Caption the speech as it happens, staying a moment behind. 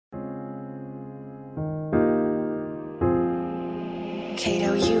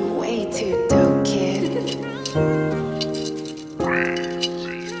Kato, you way too dope, kid.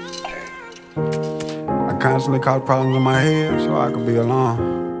 I constantly cause problems in my head so I could be alone.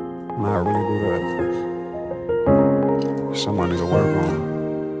 Nah, I really do that. Someone need to work on.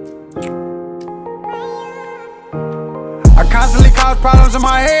 I constantly cause problems in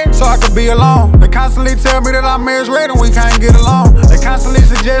my head so I could be alone. They constantly tell me that I'm misread and we can't get along. They constantly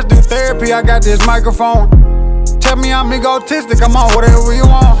suggest do therapy, I got this microphone. Tell me I'm egotistic, I'm on whatever you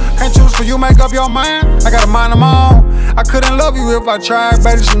want. Can't choose for you, make up your mind, I got a mind of my own. I couldn't love you if I tried,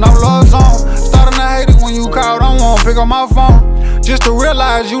 baby, so no love song. Starting to hate it when you call, don't wanna pick up my phone. Just to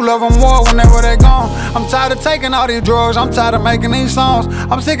realize you love them more whenever they gone. I'm tired of taking all these drugs, I'm tired of making these songs.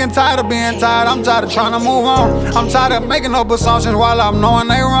 I'm sick and tired of being tired, I'm tired of trying to move on. I'm tired of making up assumptions while I'm knowing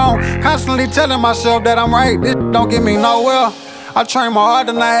they wrong. Constantly telling myself that I'm right, this don't get me nowhere. I train my heart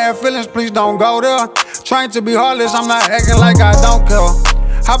to not have feelings, please don't go there. Trained to be heartless, I'm not acting like I don't care.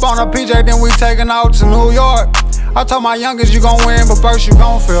 Hop on a PJ, then we taking out to New York. I told my youngest you gon' win, but first you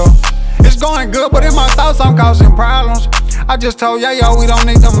gon' fail. It's going good, but in my thoughts I'm causing problems. I just told yo, we don't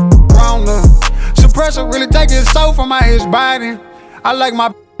need them around us. Suppressor really take his soul from his body. I like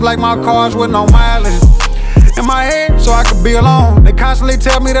my cars with no mileage. In my head, so I could be alone. They constantly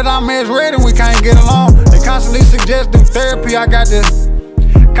tell me that I'm misread and we can't get along. They constantly suggest do therapy, I got this.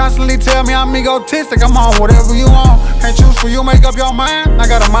 Constantly tell me I'm egotistic, I'm on whatever you want. Can't choose for you, make up your mind, I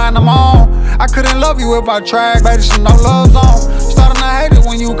got a mind of my own. I couldn't love you if I tried, baby, so no love zone. Starting to hate it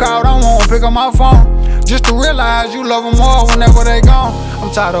when you call, don't wanna pick up my phone. Just to realize you love them more whenever they gone.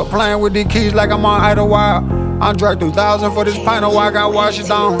 I'm tired of playing with these keys like I'm on Idlewild. I'm dragged 2,000 for this pint of wine, got wash it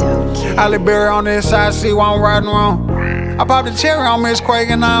down. Halle Berry on this side, see why I'm riding wrong. I popped the cherry on Miss Quake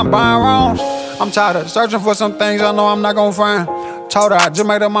and now I'm buying wrongs. I'm tired of searching for some things I know I'm not gonna find. Told her I just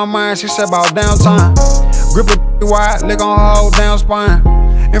made up my mind, she said about downtime. Grip it wide, lick on her whole damn spine.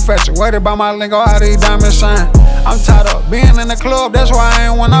 Infatuated by my lingo, how these diamonds shine. I'm tired of being in the club, that's why I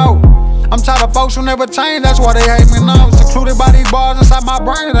ain't one out. I'm tired of folks who never change, that's why they hate me now. Secluded by these bars inside my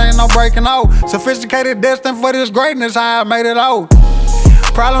brain, there ain't no breaking out. Sophisticated, destined for this greatness, how I made it out.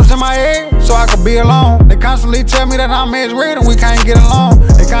 Problems in my head, so I could be alone. They constantly tell me that I'm misread and we can't get along.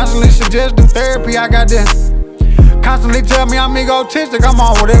 They constantly suggest do therapy, I got this. Constantly tell me I'm egotistic, I'm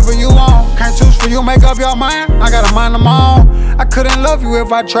on whatever you want. Can't choose for you, make up your mind, I got a mind of my own. I couldn't love you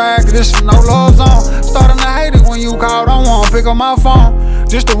if I tried, cause this is no love zone. Starting to hate it when you call, don't wanna pick up my phone.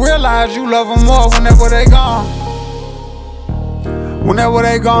 Just to realize you love them more whenever they gone. Whenever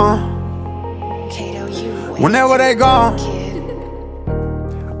they gone. Kato, you way Whenever they gone. kid.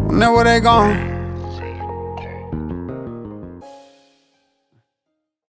 Whenever they gone.